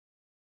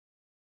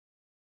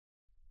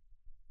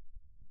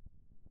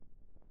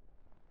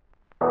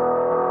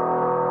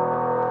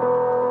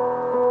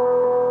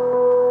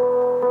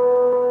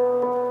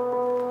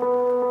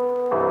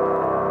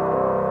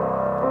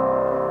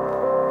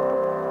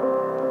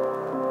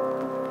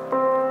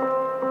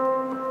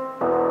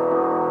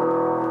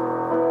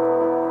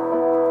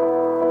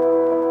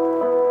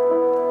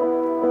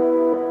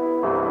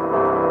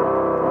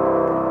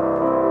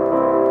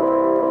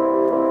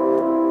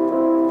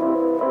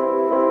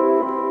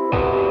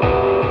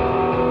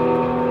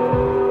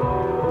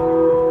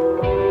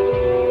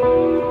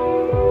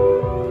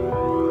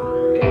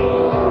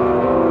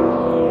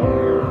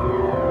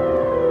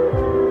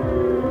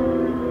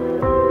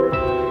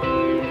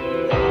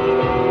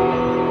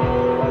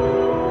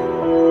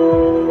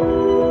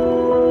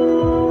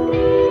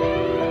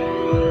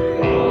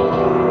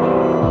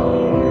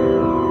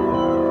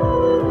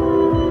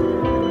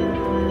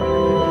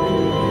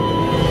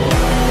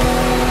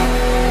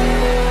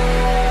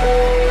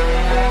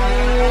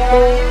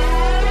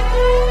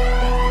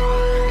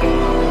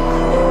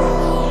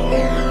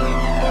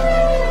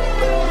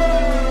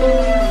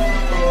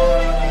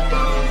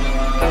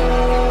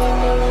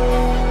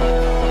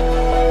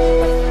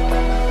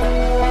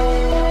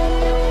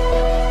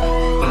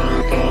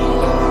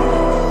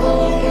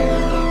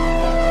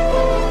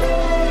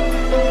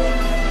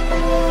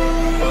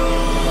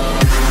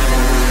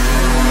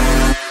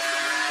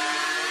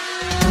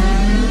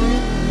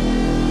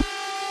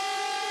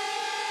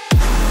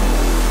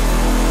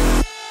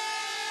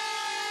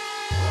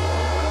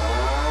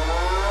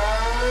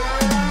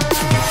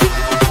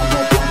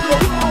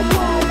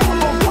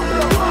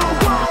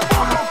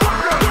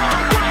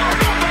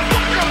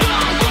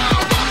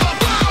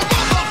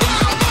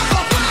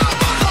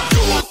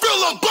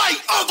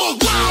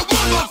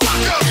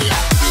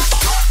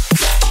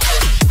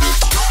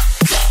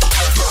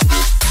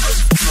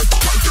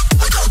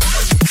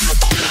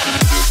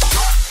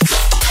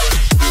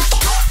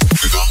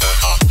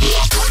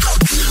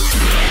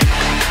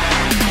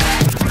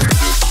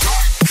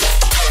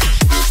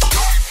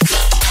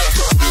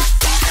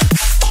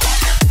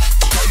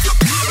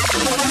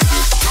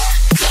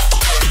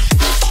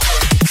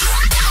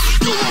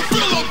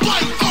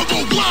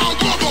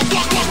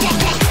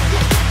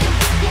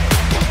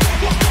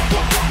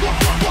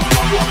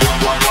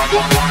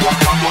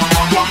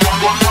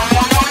我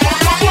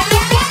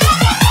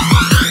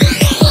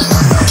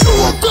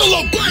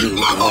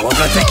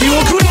が敵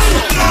を食う。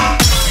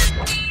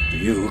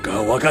優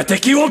雅我が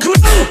敵を食う。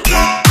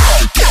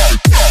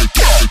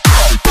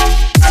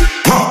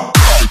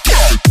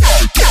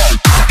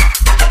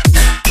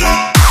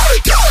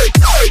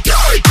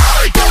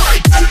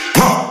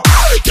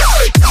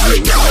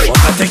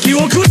敵を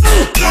食う。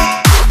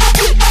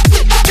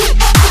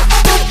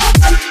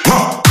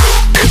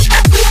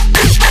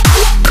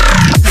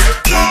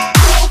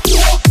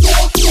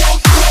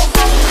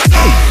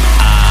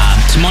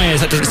To my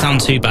ears, that doesn't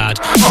sound too bad.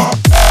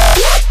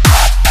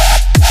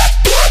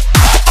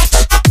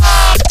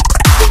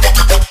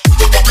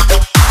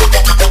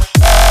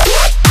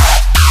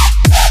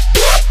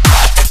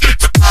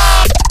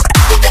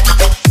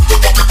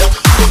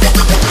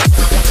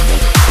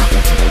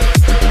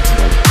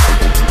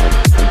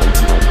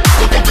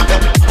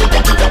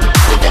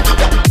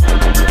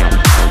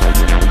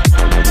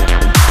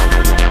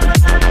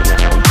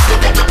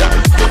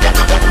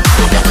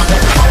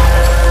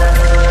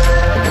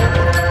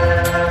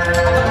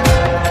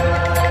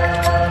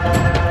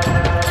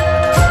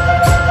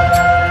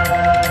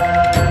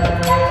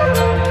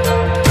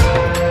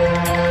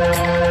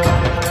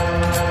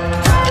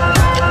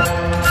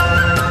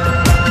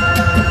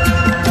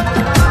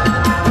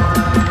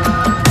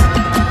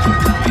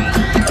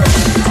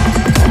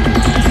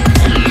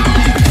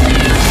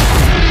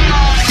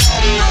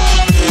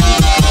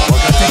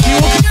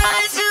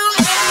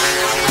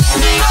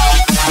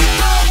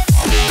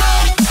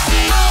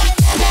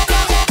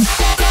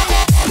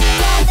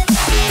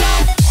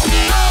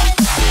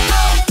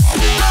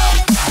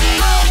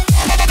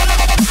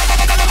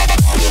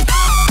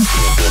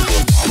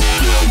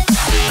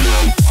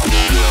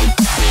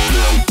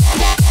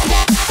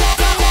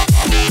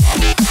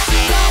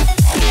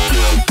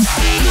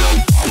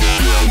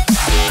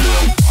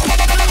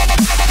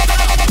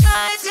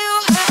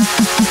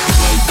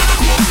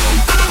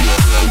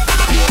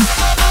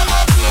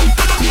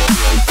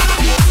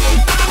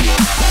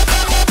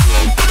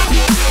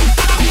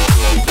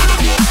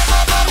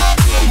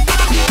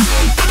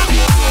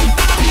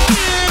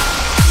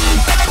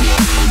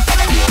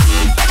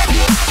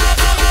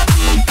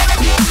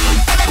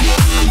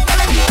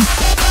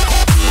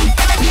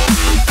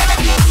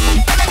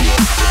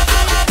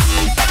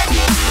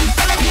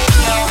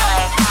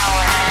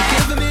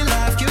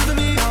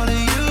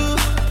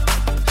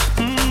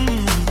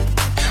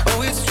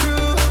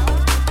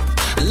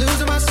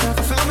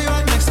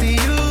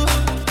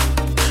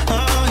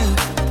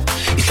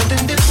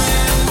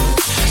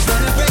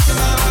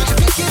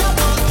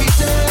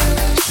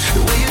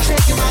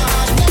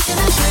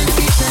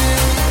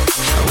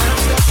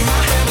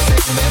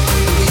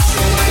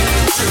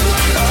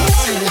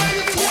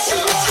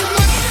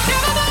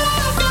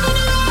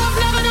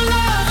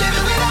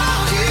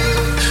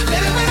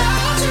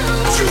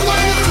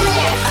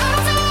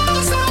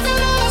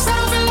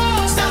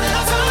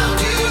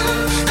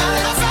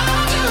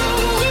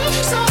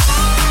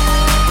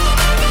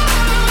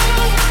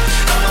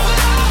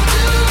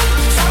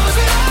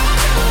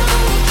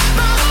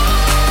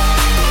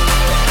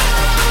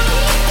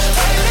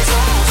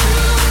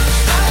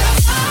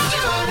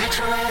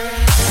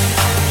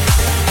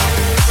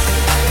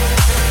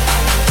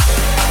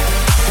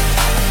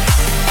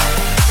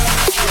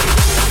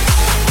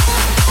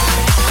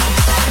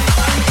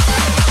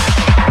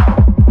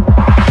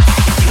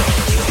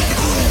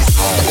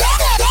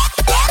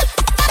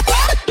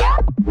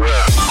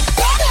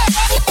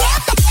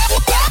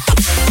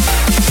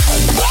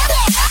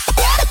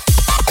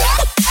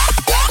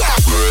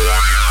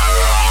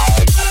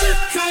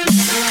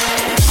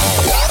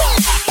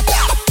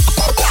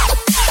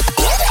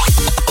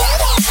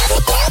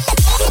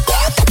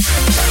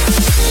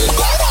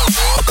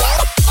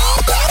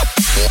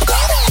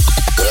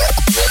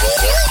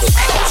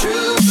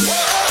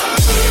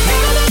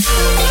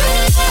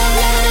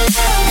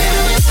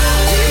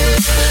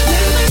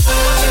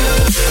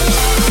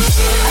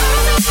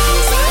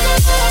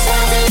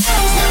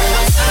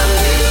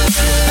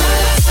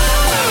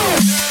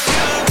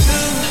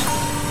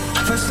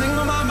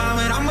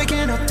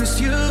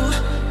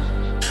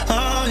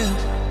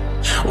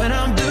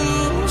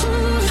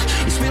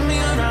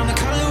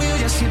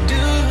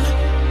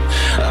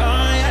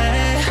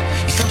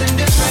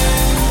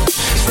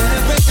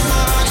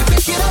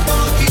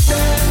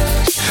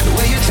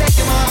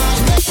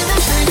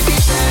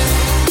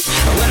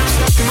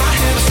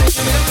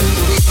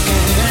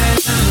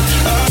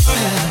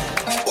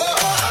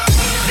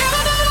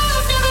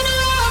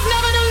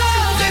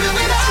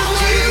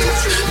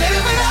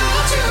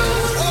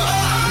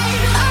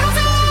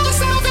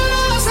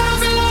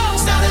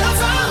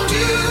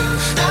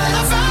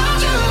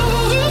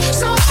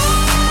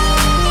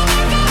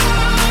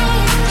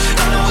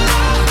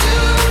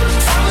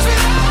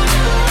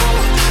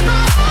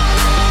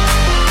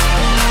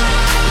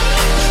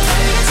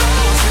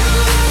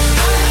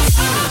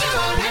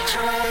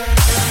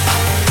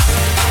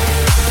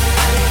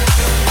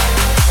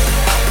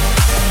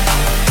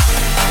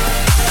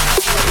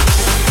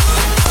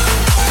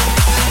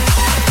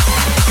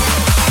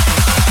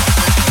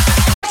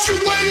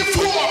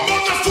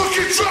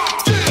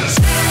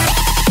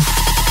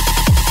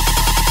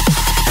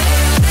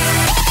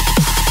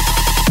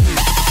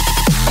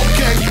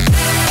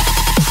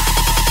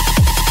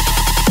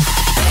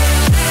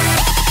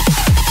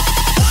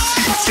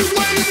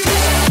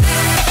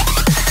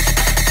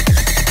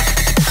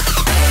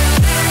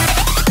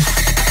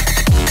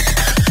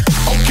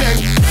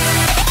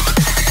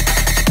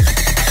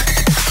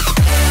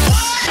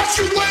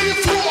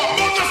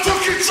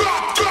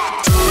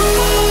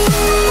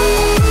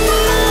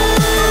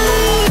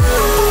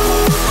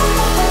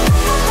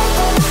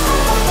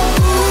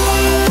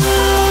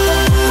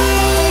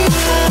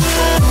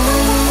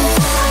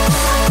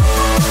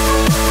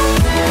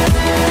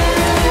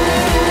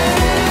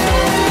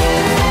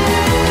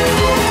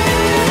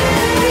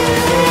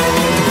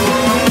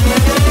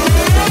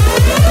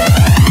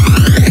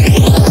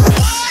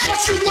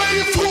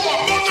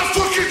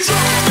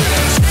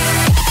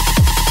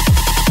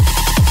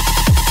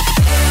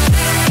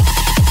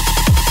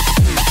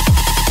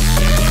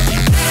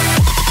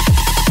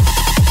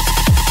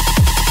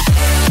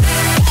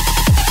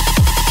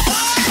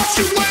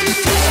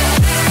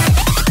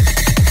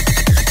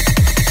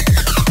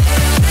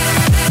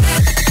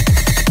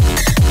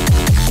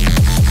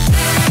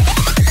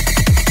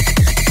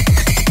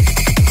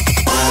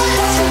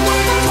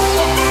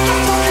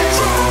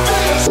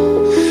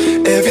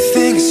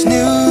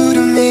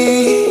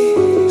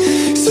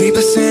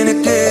 lost in a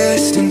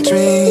distant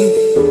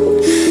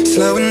dream,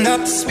 slowing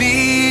up the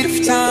speed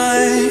of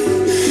time.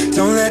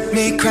 Don't let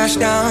me crash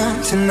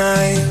down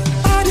tonight.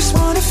 I just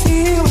wanna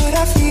feel what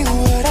I feel,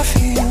 what I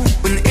feel,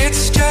 when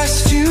it's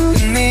just you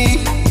and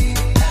me.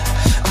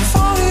 I'm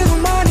falling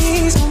on my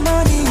knees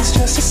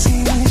just to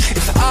see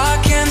if I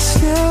can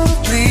still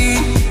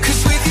bleed.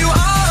 'Cause with you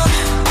I'm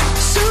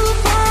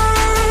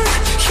superhuman.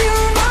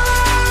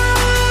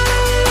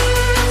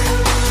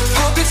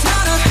 Hope it's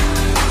not a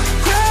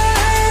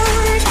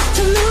great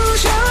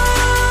delusion.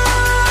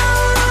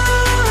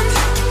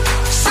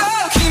 So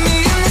keep me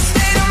in the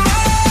state of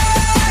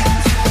mind.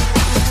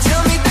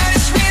 Tell me that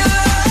it's real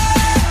love.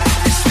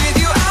 'Cause with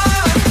you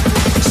I'm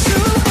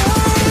superhuman,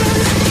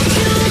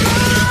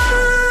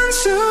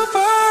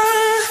 superhuman.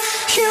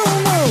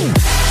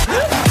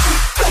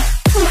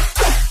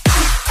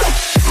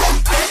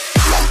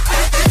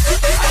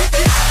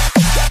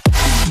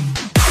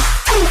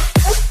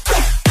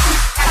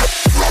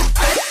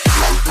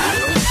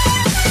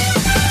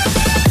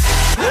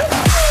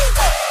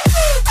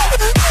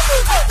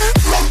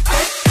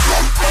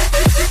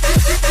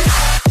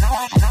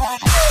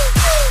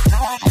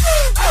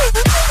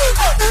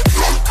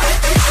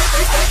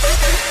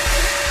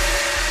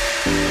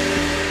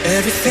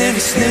 Everything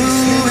is new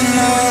in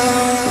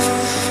love.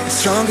 It's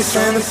stronger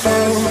than the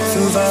both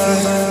of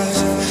us.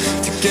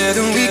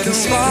 Together we can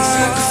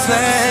spark a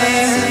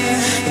flame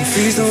and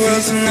freeze the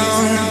world to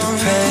numb the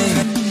pain.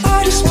 I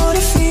just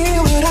wanna feel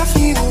what I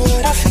feel,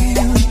 what I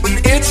feel, when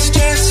it's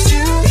just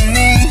you and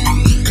me.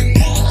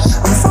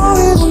 I'm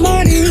falling on my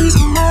knees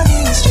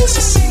just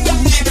to see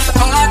if I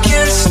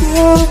can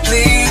still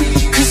bleed.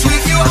 'Cause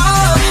with you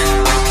I'm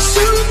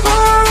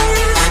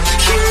superhuman.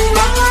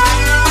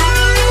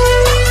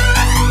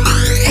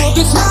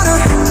 It's not a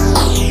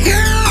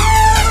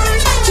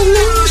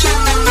delusion.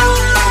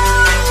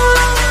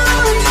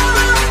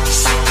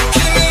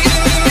 Give me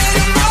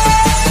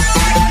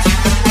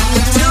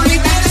tell me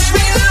that it's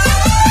real.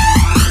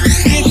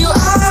 If you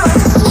are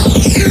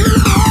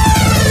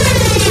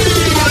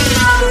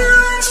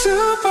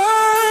superhuman.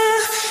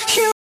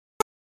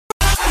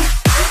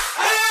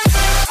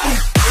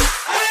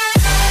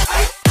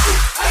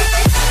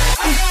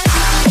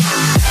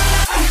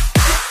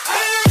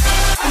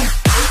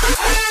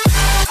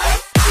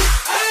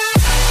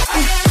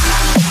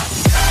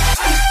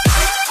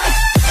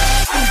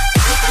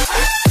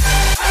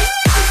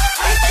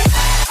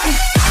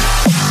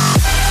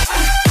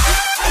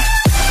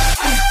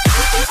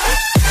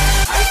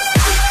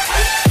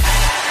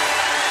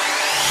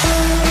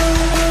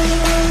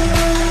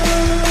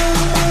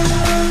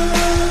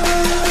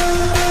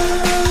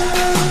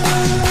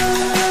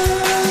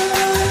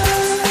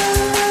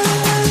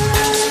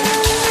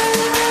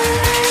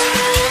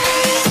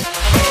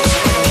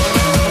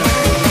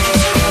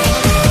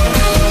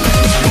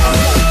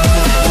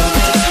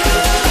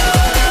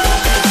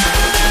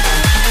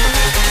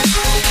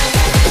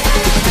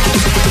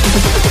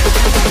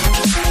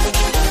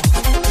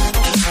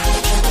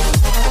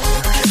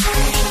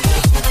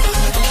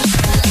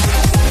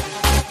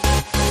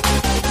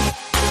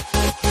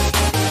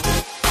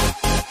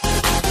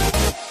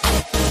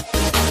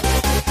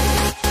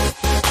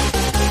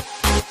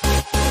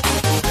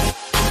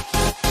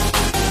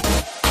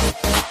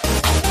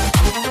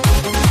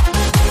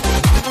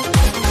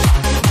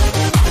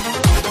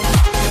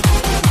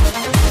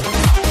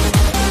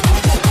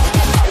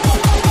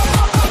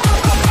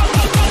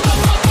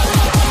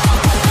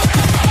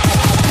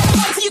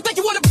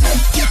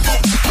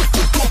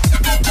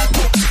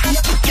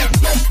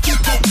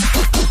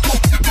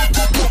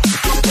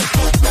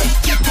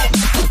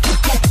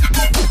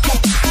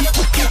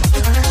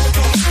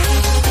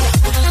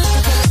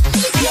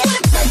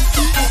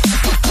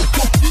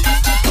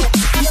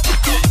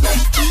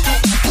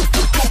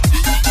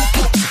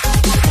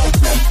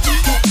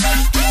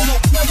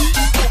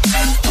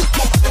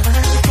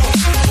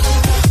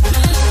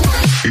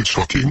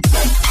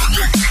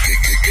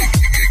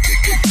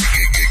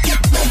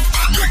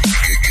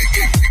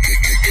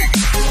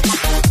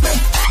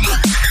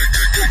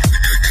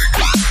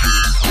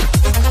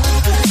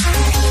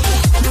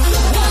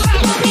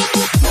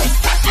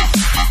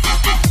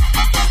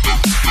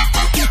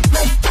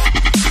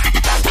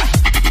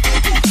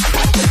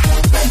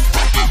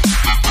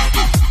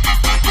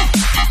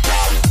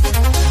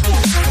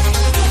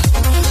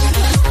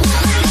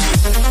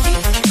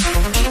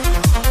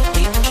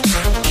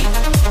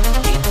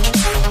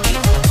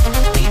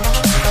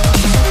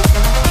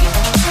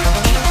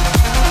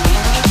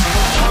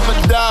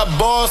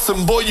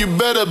 And boy, you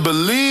better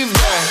believe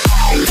that.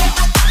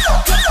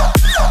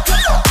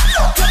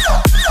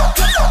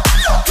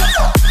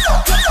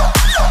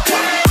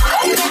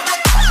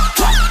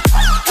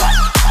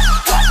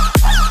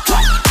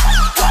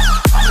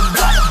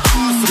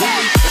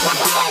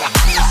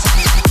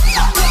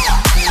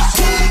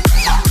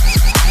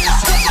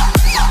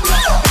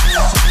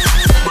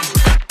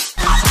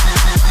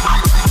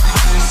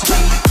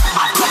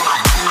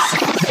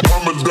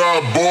 I'm a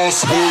die boss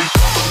boy.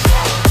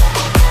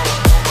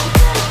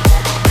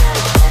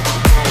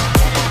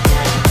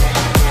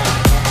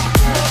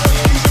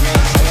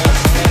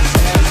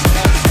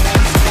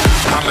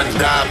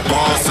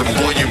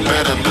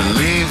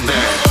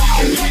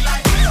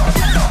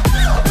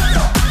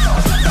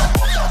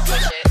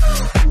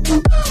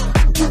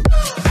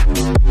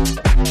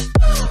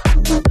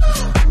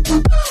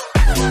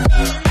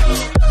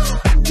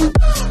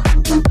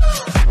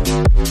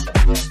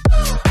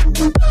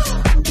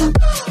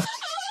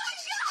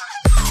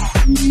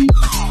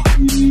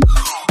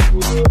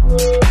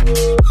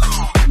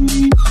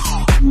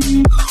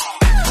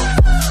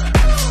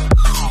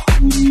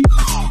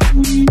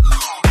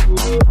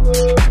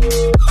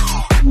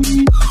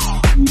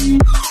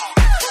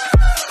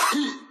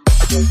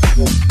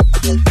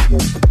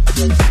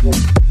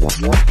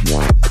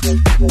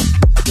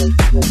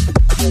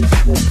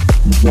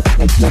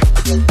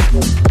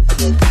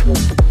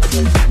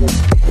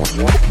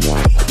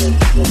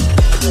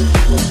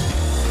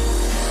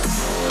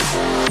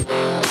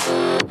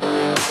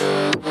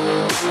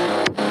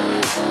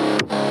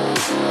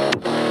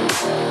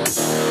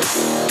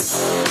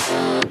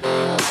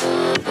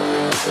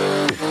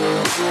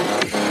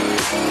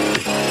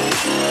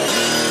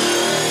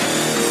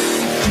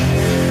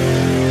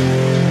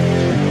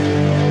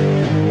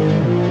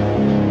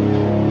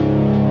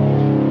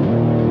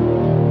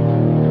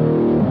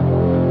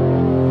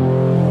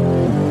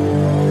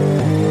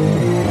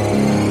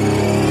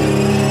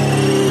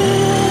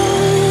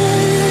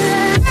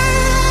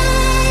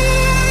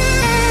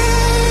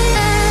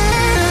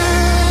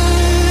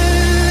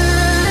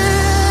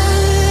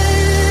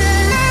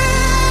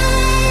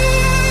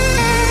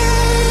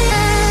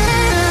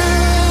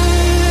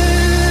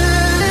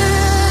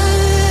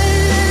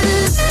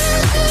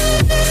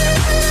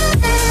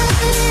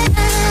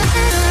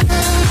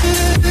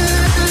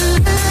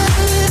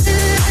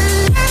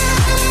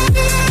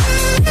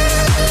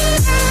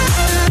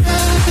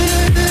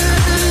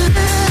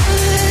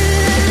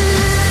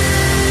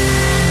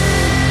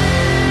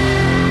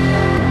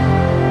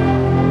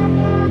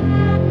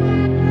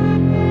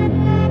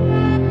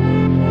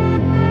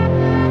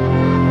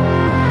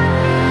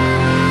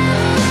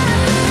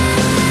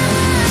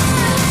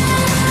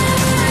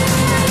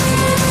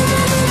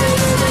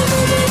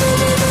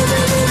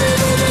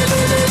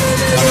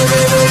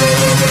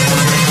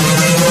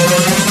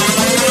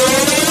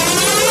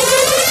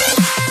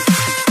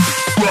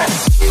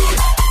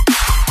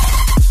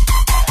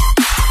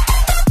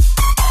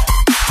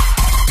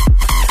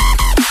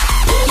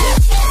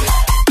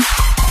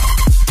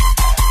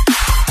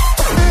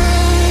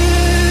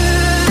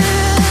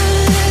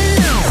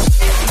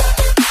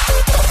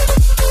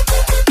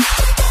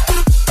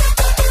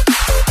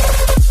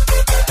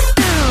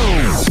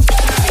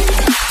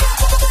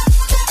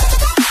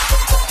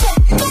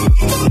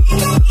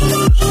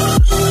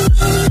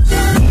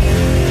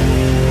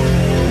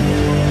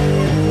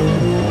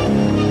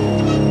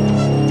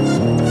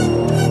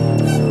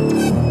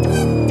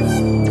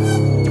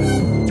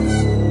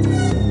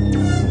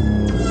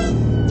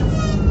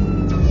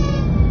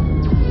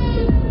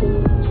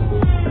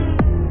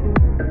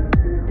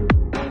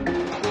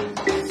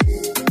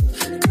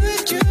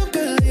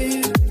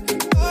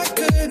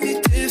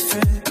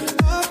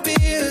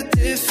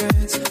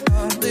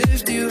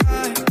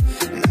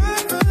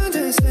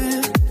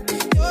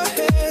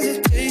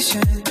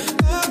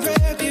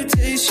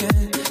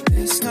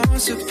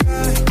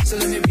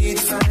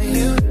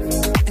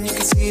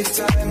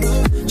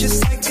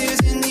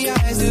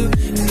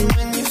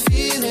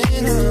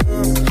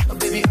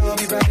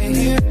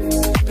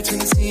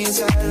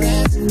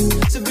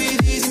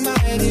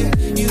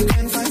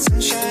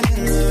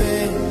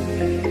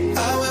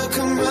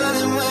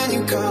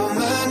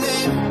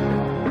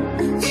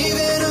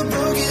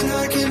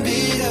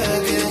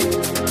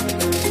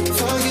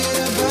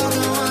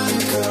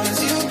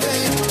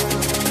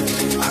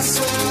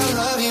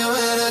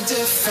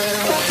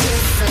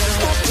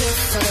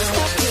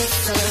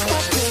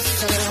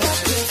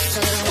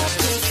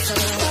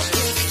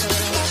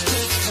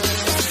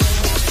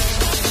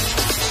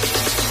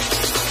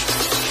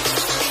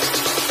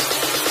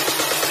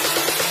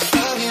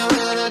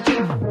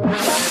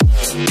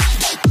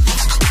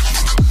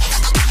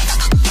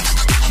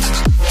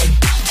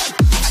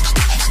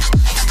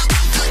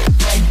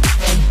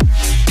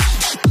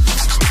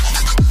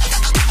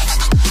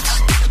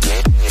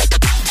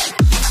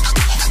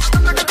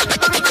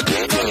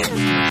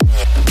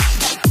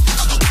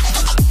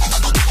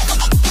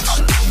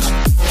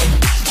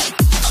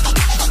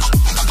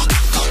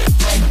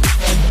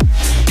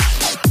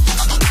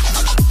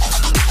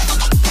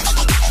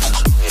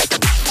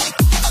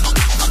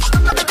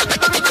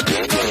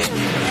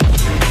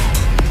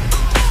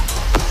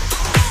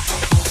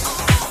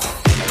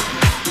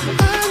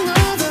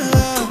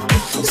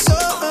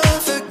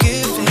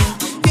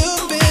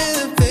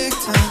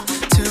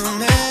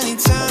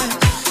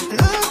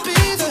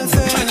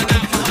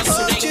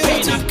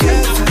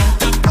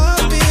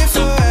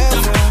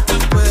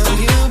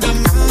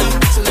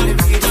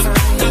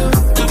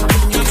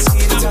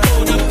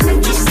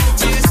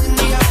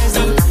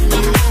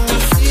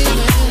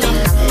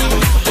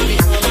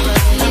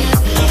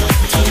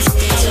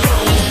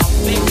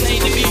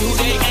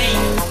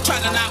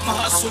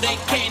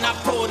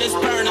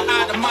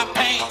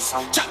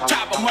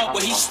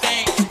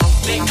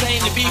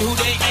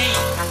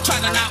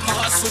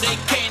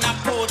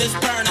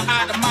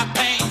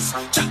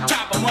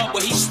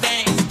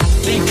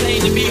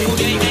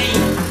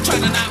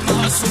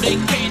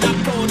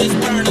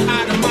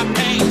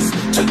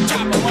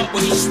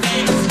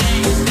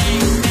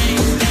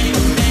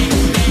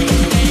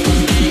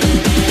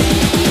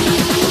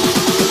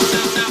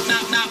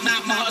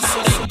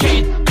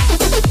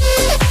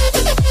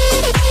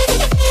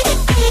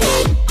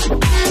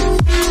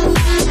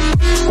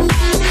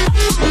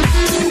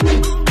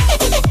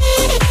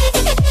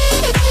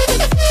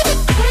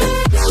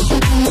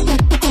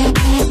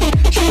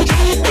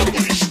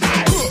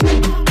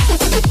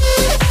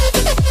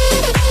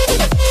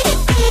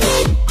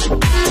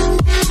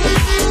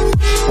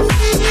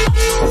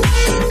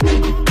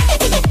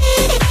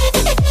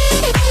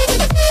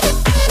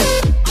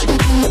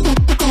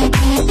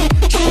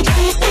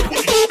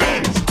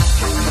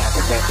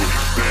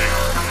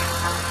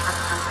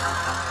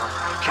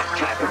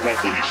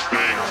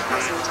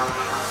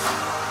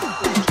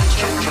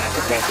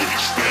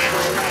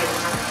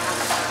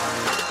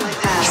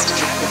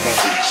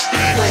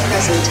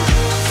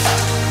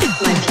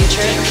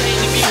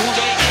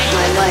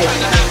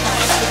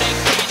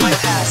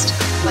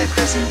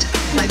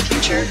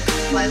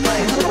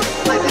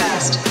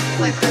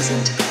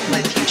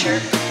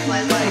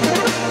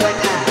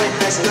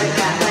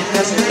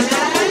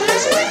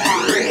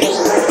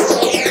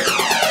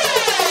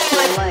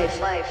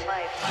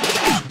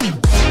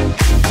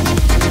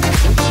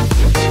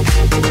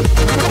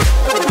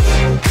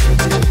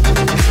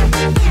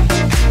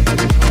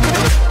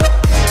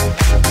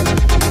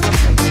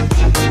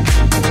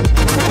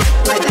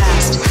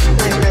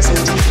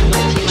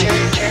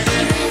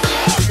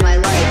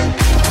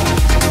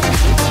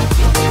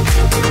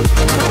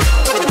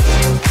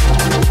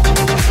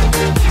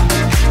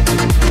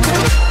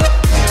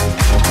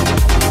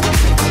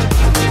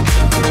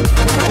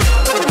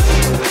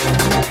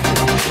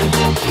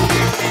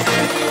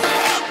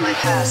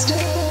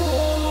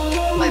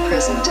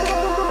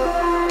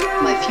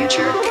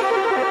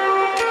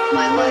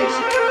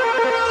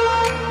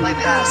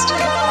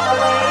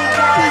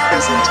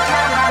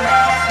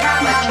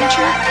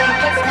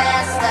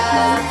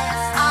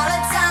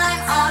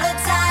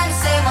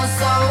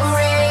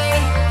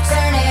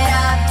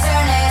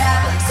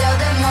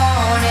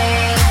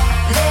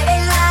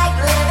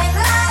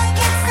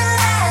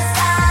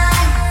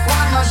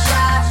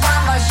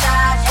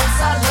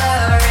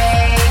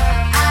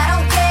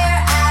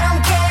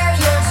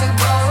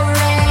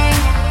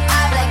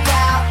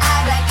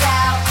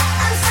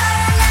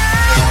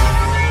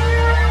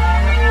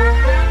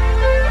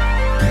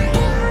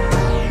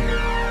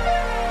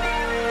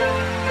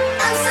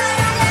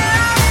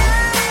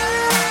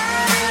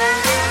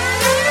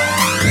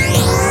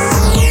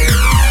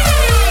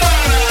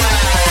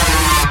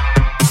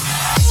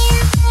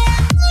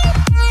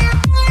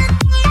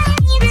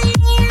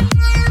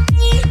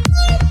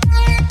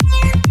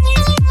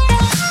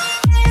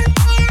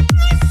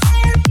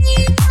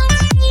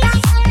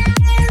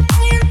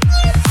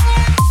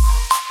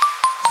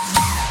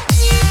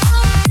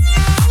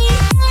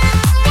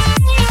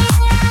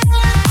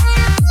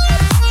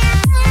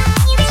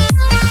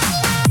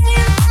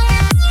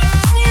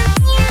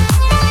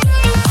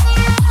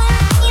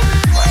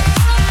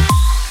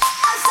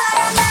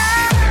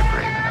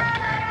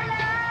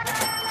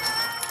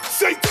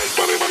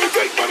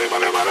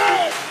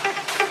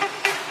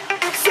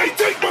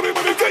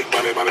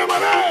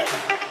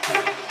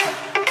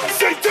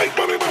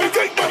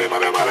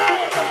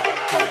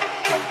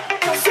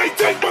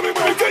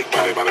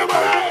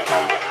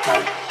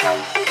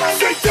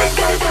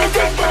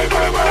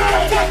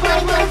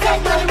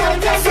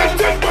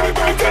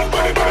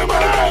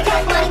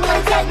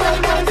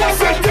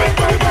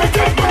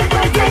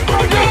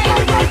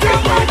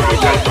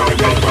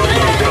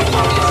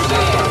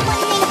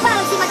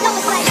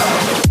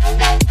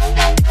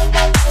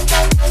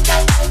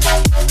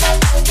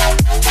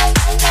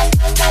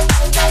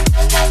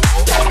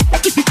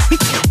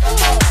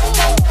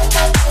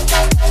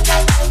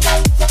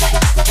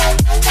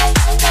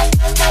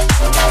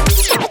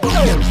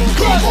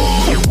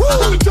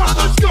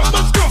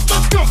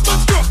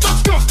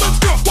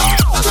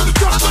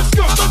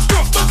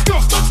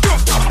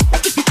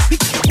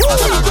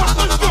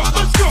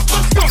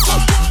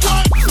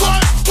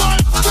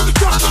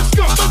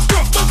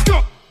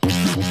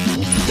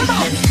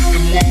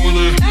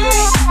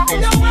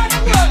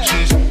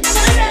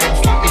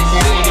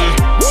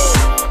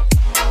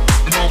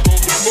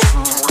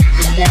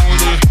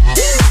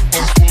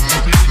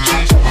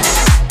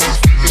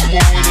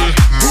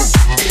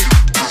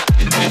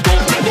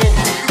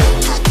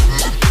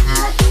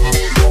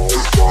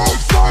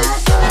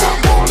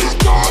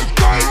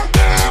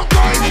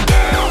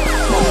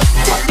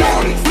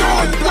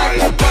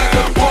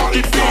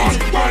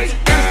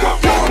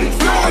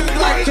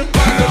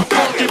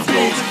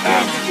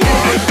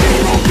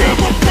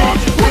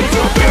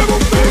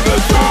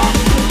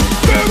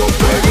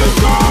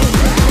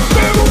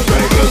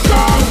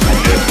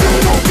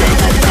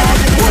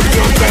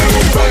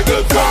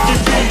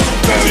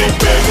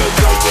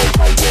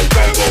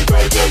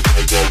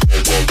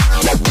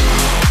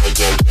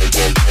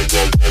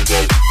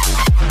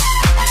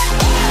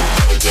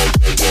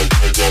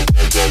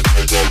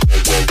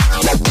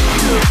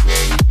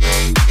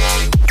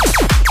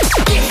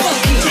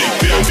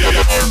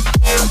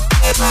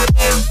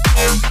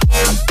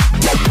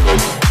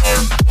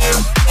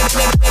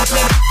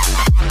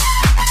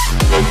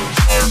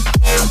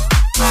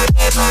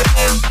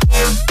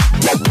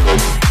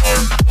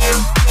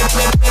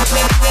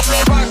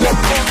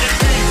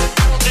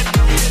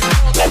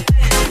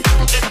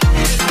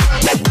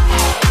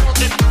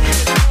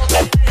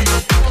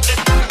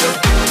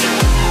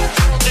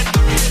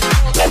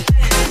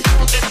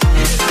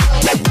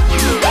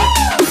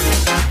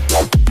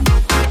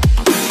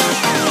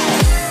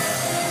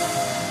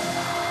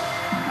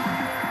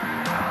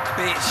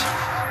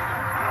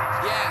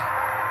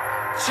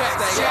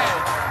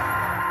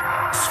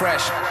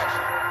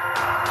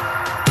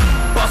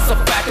 Bust a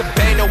back a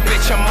bando,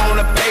 bitch, I'm on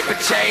a paper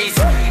chase.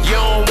 You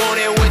don't want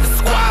it with the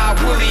squad,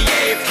 Willie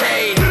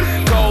AFK.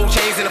 Gold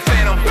chains in the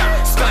Phantom,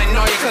 stunting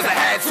on you cause I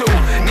had to.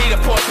 Need a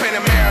Porsche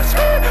Panamera,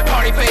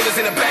 party favors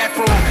in the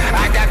bathroom.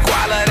 I got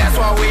guala, that's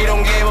why we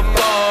don't give a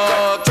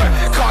fuck.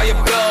 Call your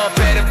bluff,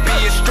 better be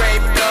a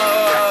straight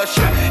flush.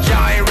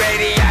 Y'all ain't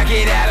ready, I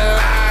get out of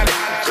line.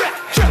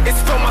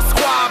 It's for my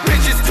squad,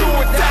 bitches do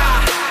or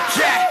die.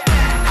 Yeah,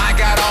 I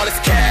got all this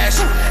cash,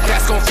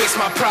 that's gon' fix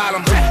my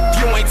problem.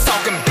 You ain't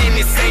talking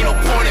business, ain't no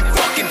point in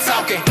fucking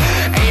talking.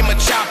 Aim a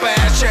chopper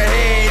at your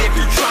head if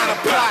you tryna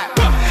plot.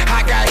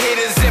 I got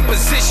hitters in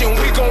position,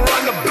 we gon'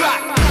 run the block.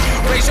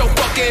 Raise your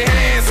fucking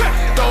hands,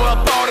 throw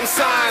up all them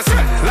signs.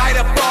 Light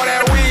up all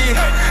that weed,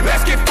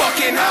 let's get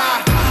fucking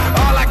high.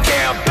 All I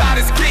care about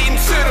is getting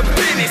to the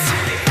business.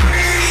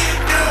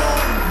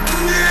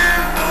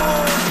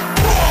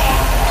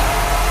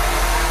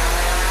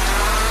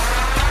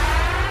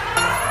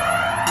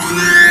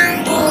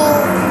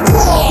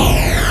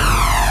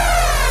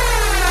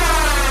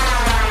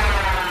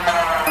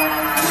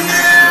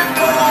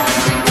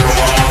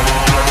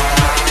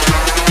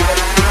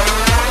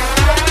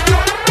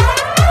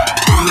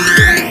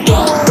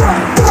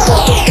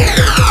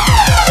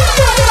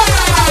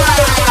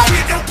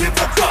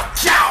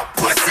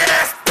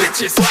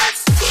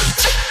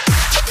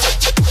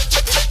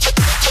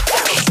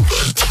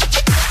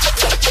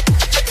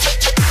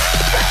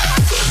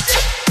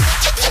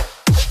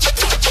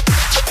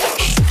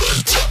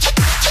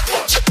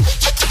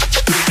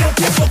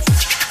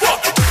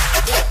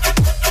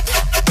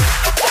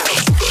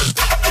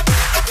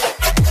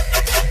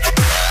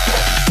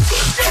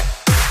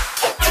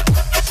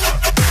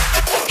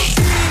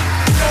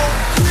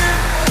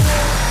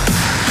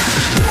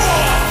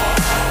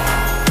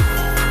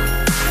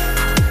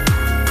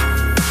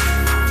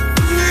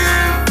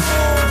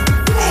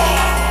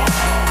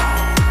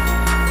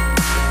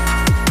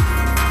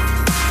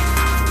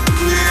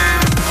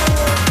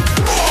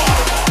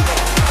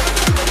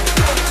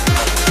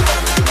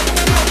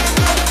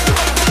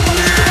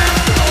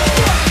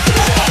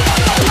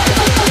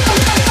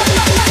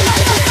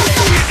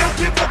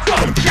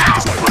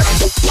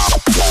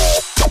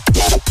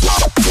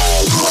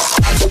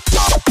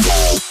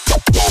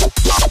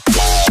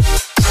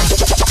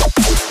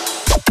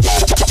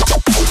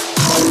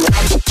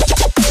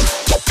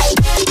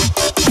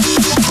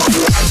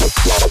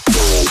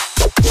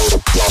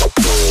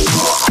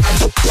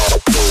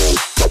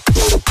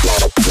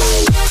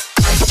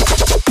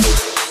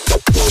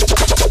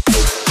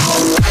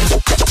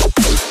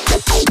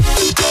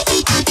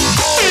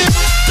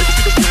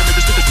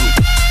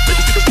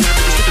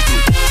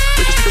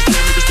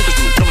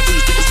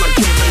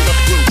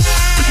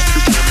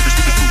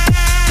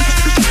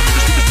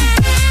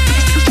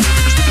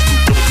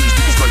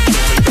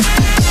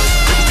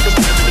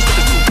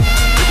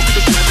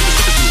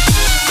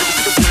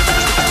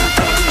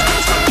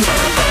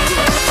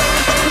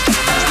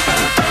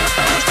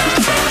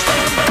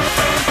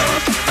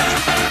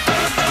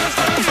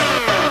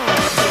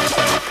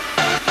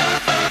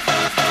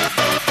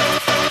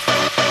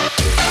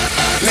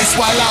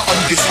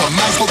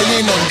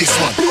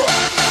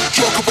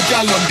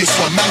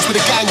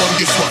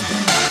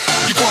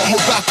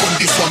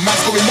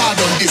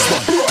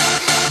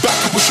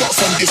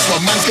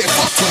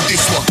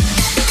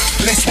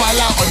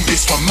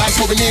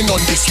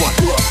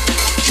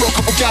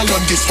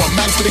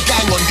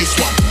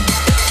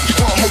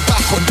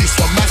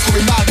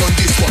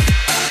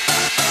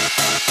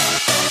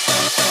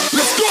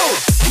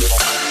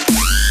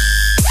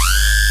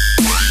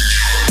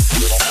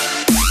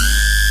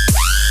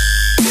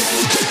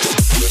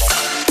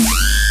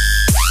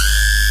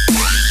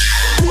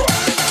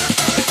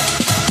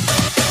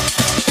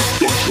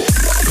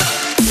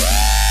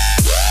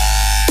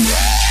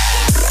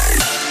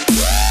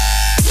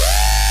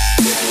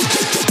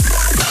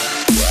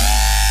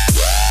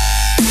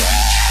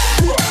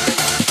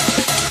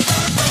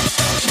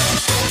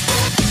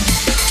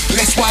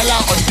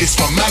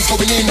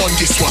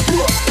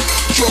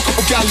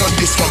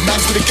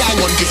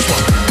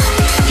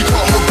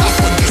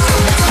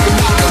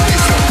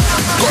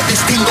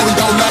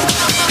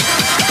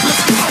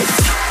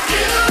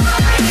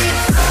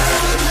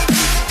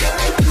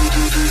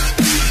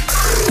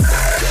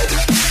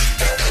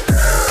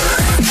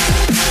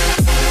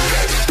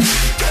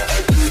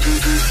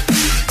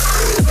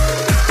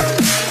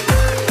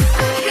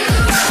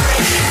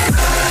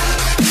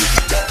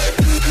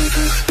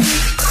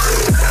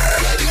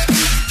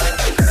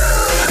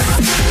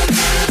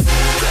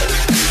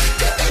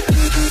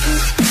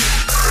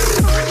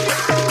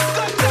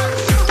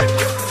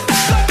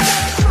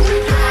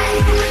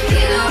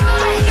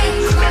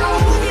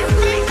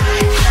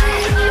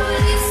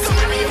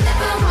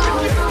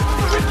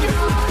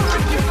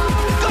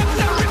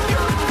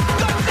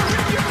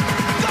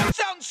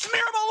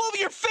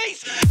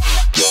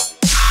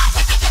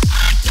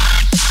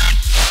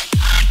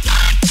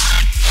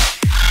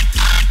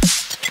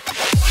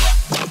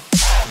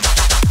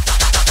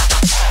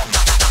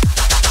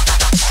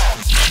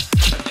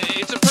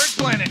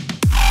 planet.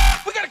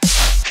 We gotta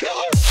kill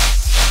her.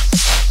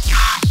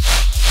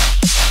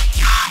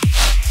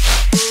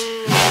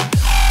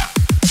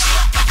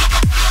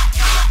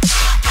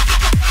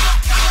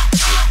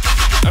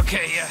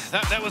 Okay, yeah,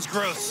 that was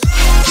gross.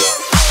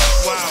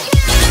 Wow.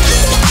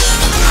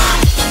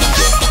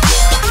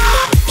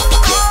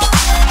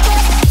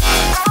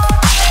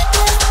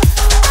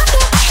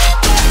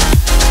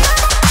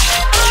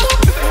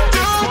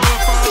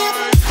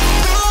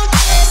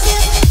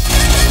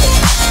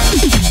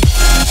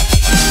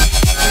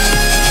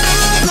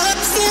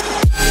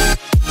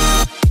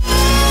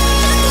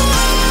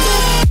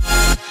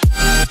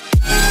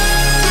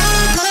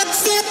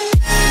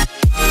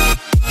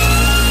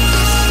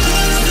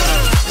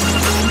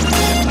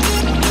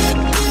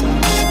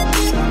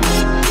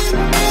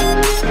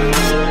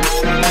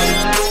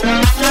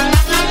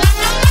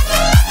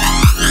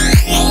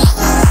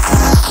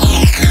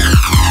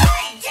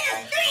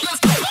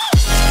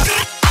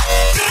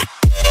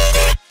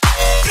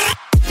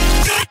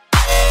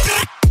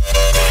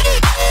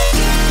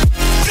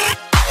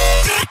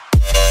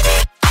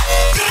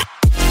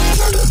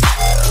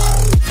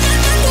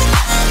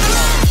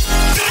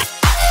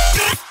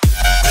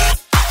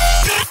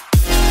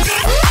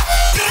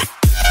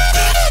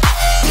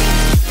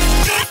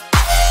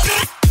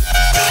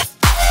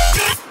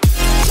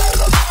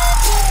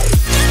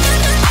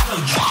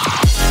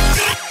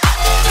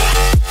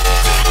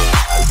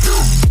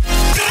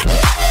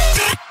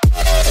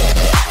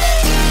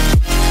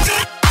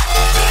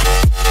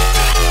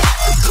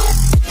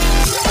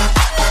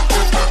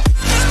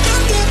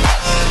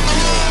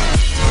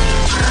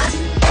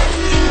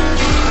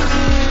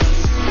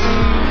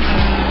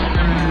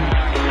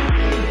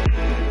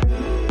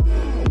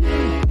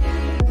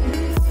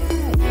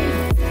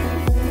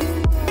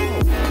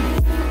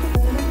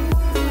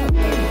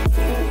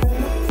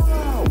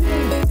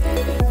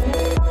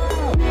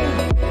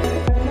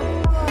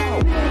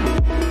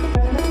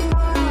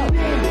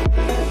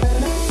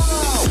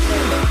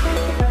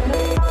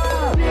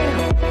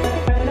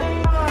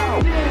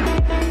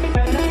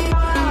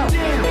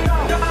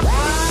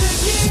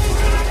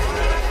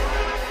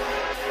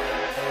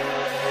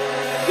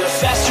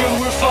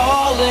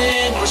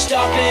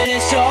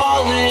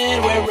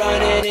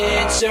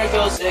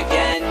 Circles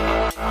again.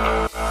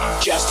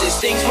 Just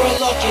as things were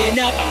looking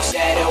up, you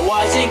said it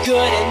wasn't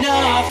good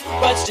enough,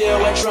 but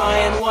still we're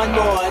trying one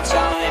more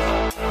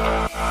time.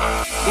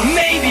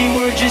 Maybe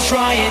we're just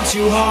trying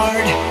too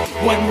hard,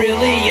 when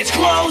really it's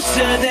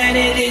closer than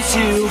it is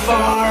too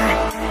far.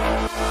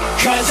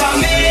 Cause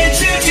I'm in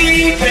too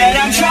deep and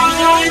I'm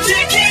trying to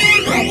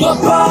keep up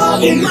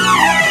above in my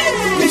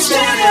head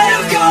instead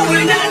of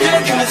going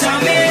under. Cause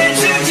I'm in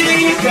too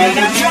deep and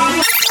I'm trying.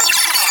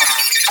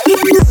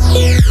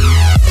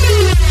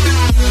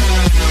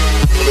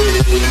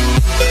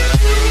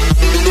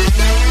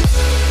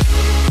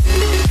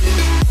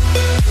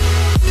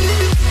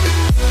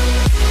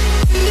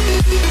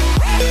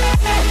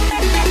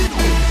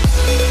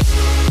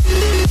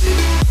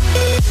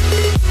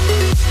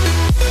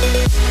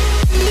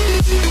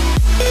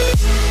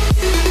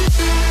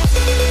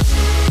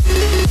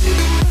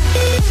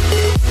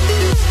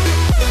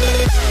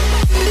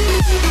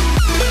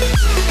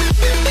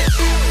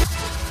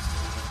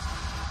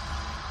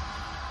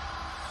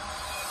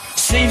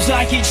 Seems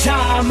like each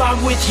time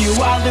I'm with you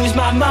I lose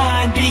my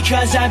mind,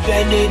 because I'm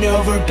bending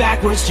over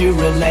backwards to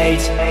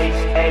relate.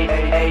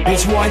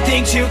 It's one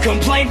thing to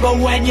complain, but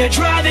when you're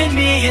driving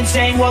me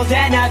insane, well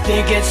then I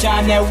think it's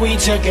time that we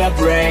took a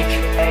break.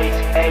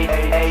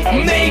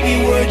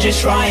 Maybe we're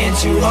just trying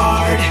too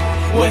hard,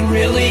 when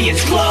really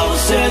it's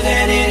closer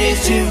than it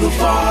is too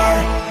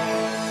far.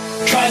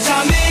 Cause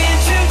I'm in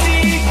too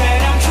deep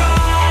and I'm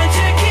trying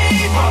to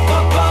keep up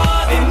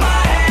above in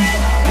my head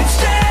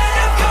instead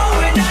of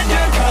going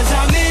under. Cause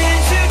I'm in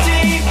too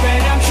deep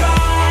and I'm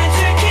trying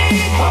to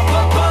keep up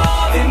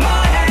above in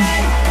my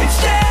head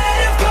instead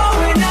of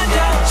going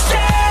under.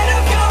 Instead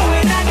of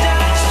going under.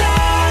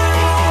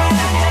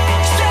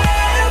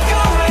 Instead of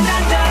going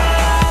under.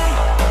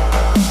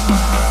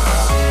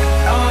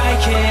 I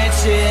can't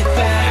sit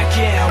back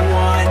and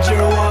wonder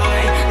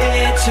why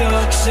it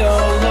took so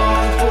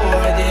long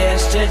for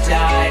this to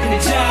die.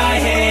 And I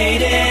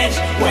hate it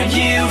when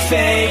you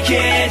fake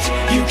it.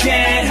 You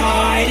can't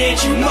hide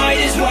it, you might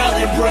as well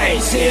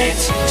embrace it.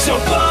 So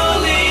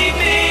believe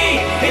me,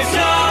 it's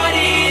not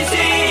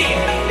easy.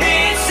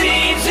 It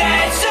seems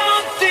that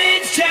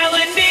something's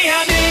telling me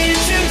I'm in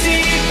too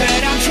deep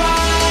and I'm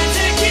trying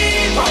to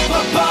keep up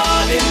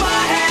above in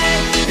my head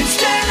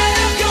instead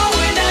of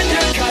going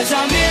under. Cause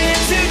I'm in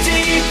too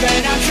deep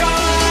and I'm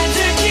trying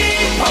to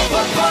keep up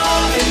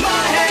above in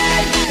my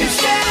head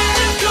instead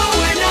of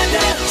going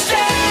under.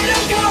 Instead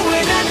of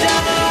going under.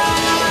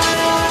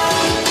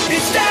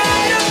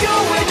 Instead of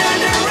going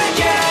under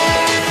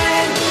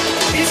again.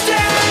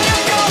 Instead of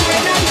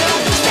going under.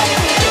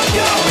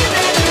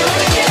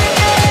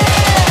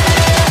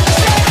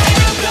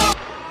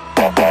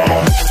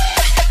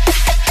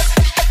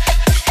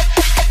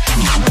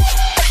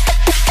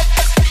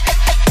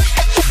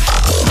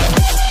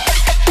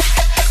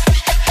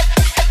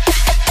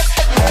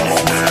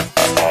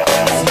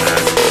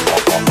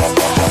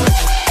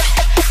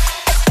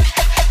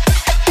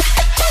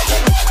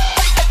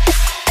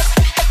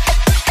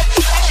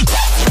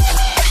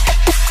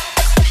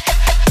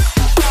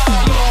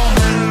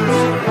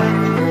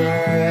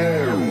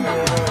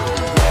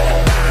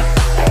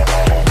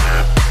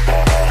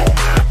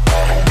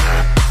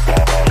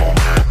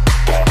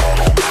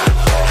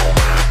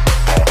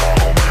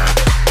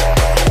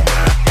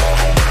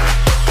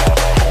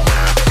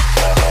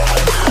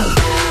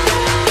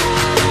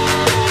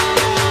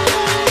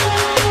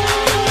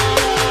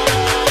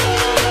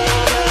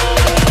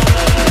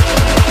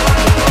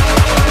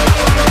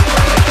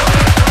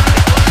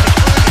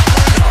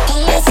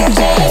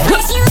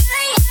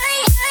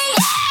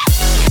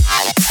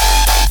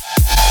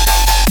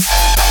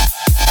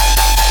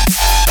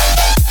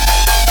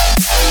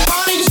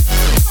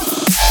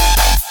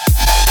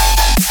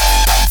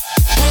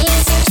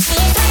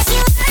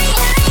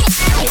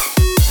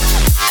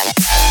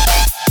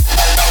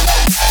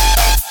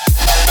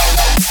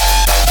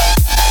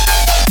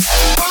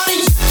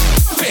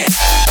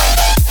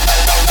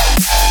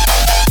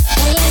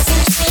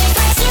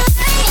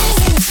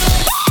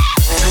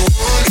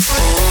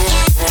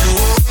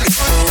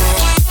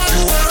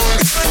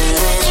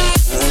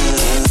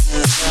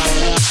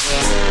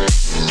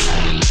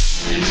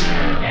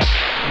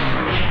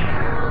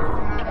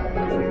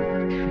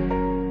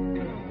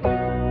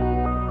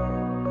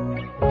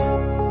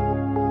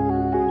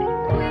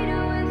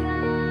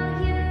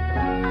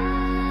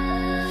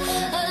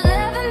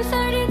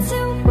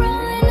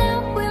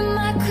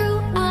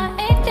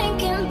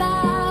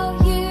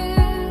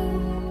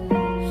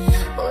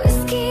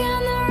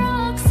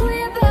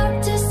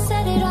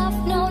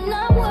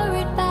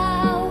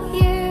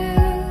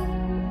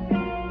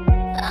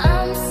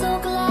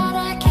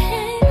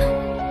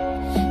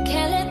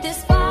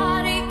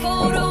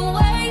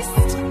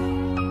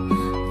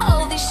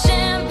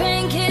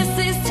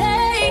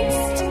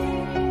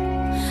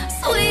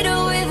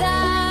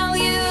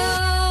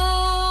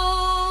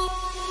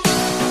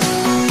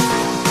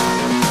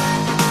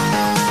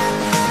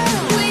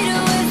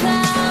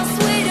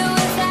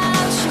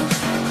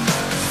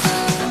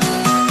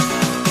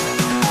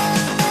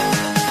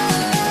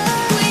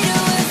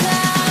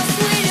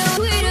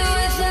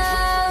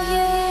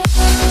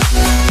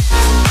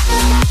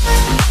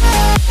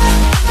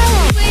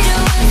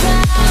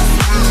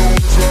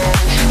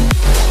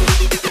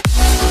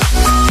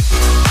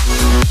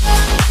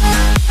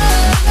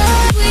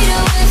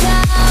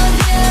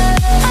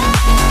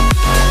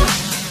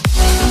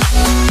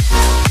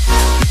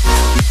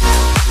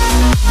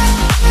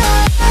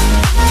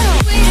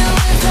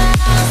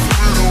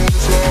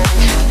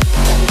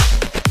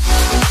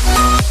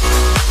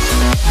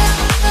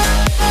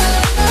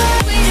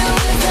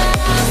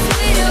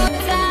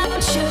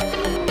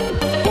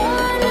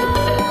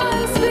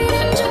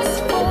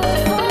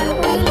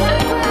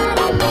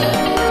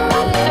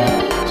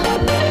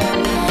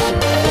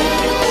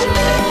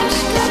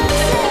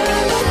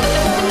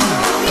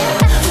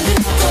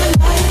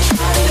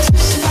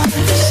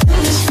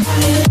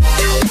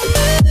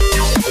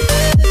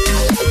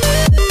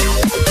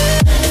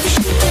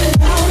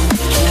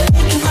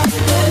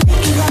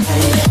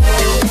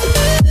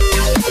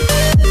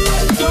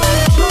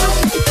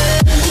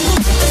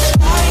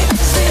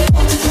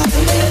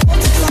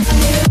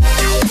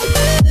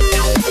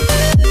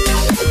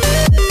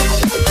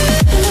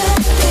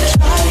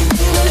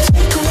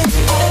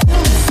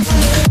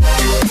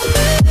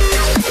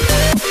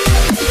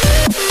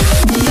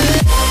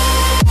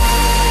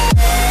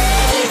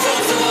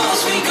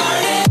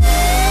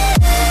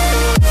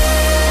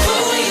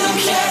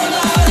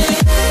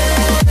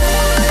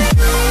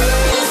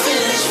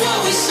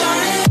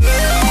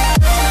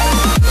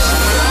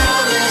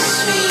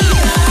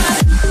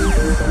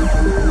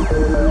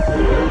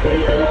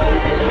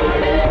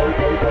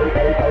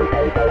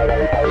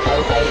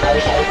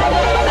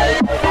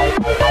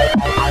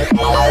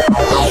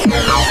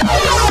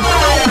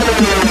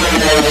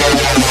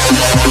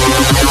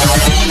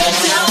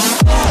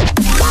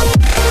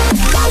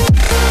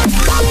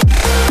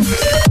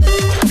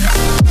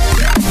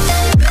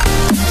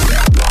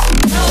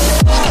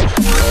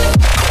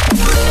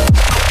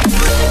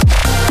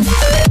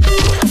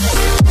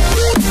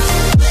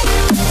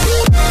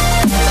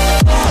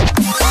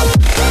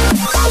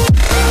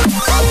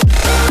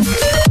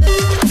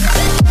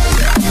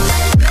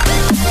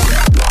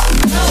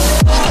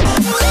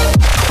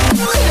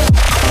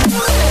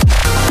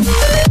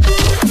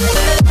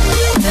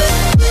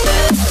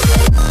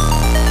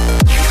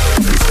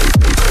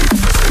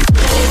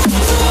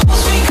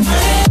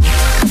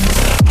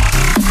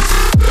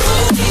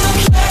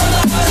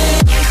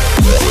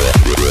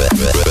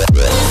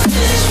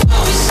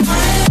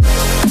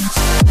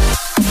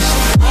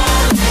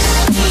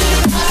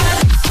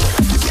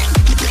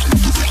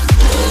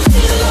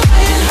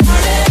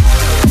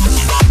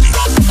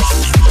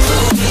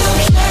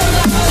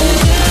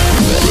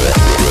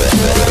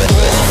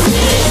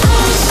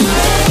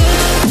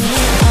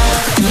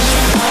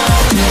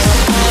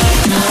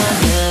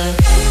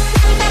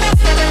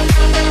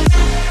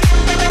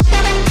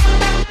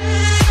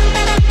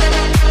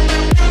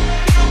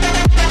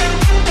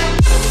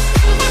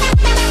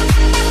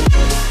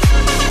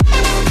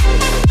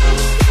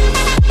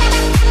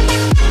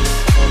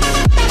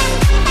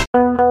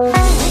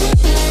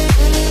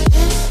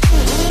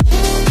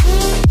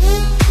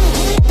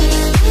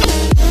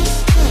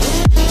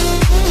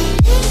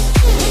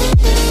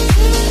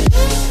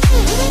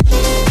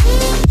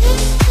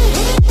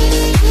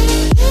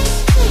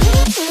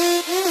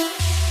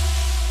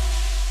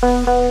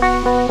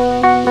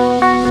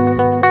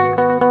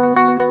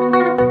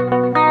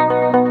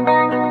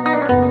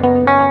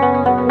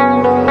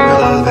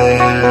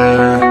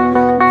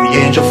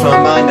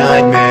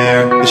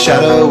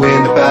 shadow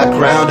in the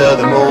background of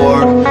the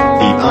moor,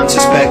 the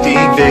unsuspecting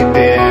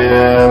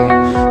victim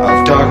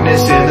of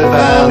darkness in the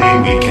valley.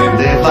 We can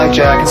live like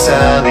Jack and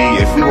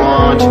Sally if we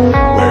want,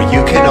 where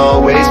you can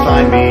always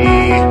find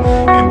me.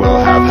 And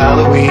we'll have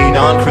Halloween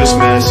on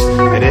Christmas,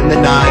 and in the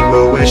night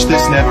we'll wish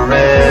this never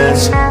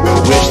ends.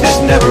 We'll wish this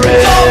never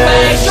ends. Don't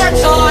waste your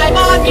time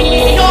on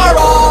me, you're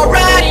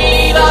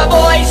already the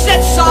voice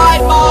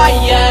inside my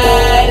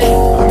head.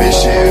 I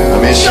miss you,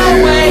 I miss you.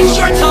 Don't waste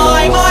your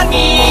time on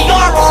me,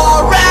 you're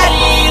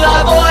already the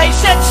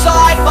voice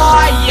inside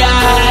my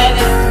head.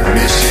 I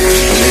miss you,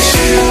 I miss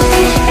you.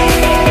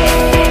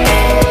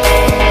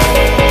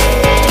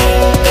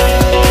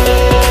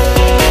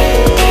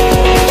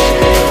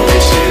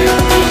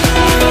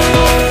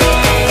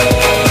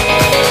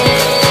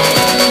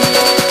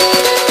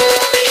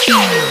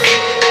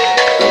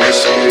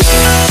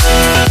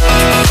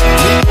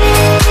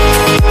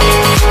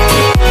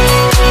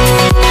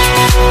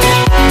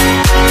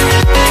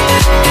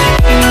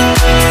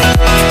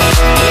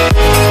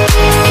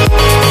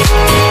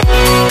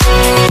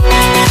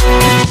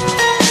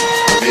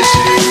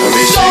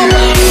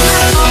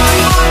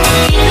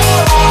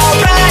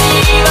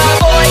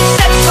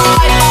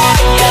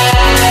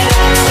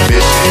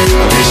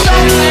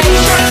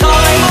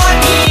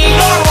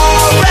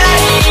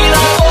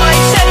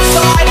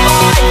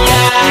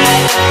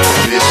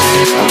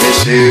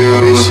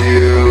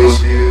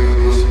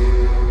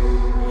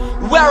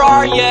 Where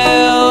are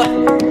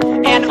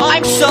you? And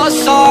I'm so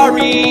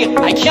sorry.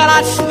 I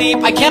cannot sleep,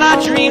 I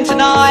cannot dream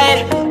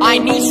tonight. I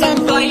need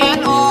somebody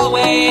and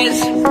always.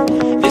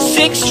 This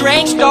sick,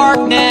 strange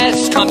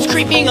darkness comes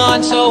creeping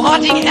on, so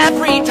haunting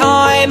every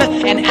time.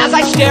 And as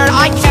I stared,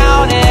 I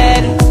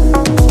counted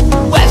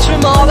webs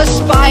from all the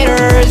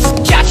spiders,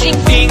 catching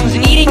things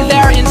and eating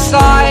their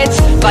insides.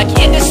 Like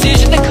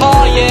indecision to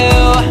call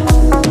you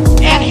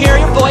and hear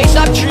your voice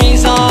of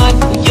treason.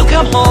 Will you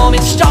come home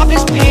and stop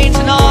this pain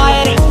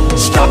tonight?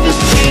 Stop this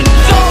pain.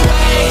 Don't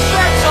waste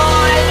your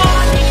time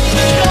on me.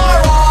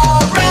 You're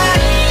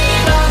already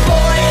the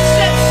voice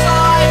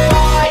inside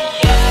my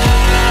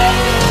head.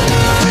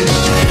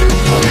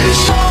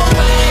 Don't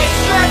waste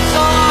your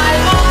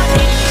time on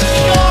me.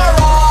 You're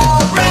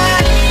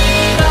already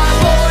the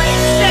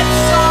voice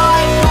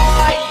inside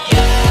my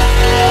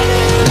head.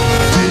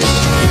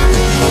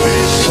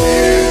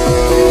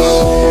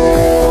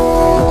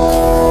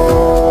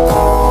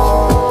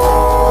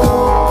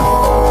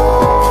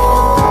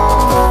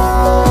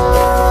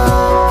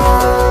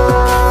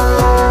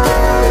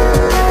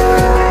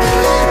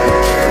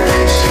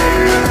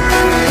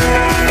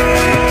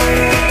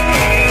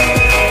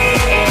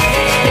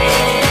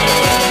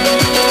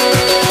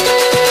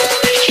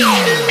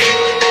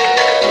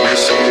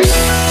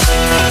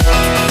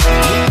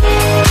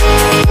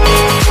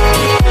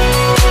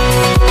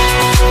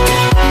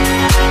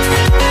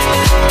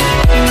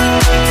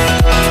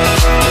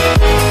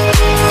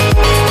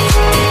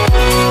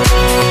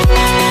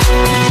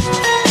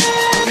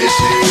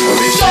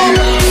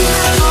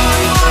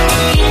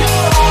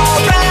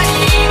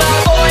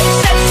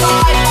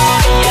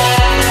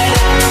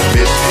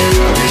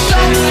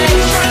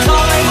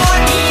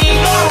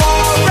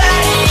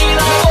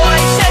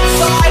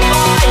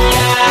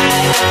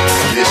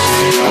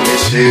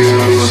 You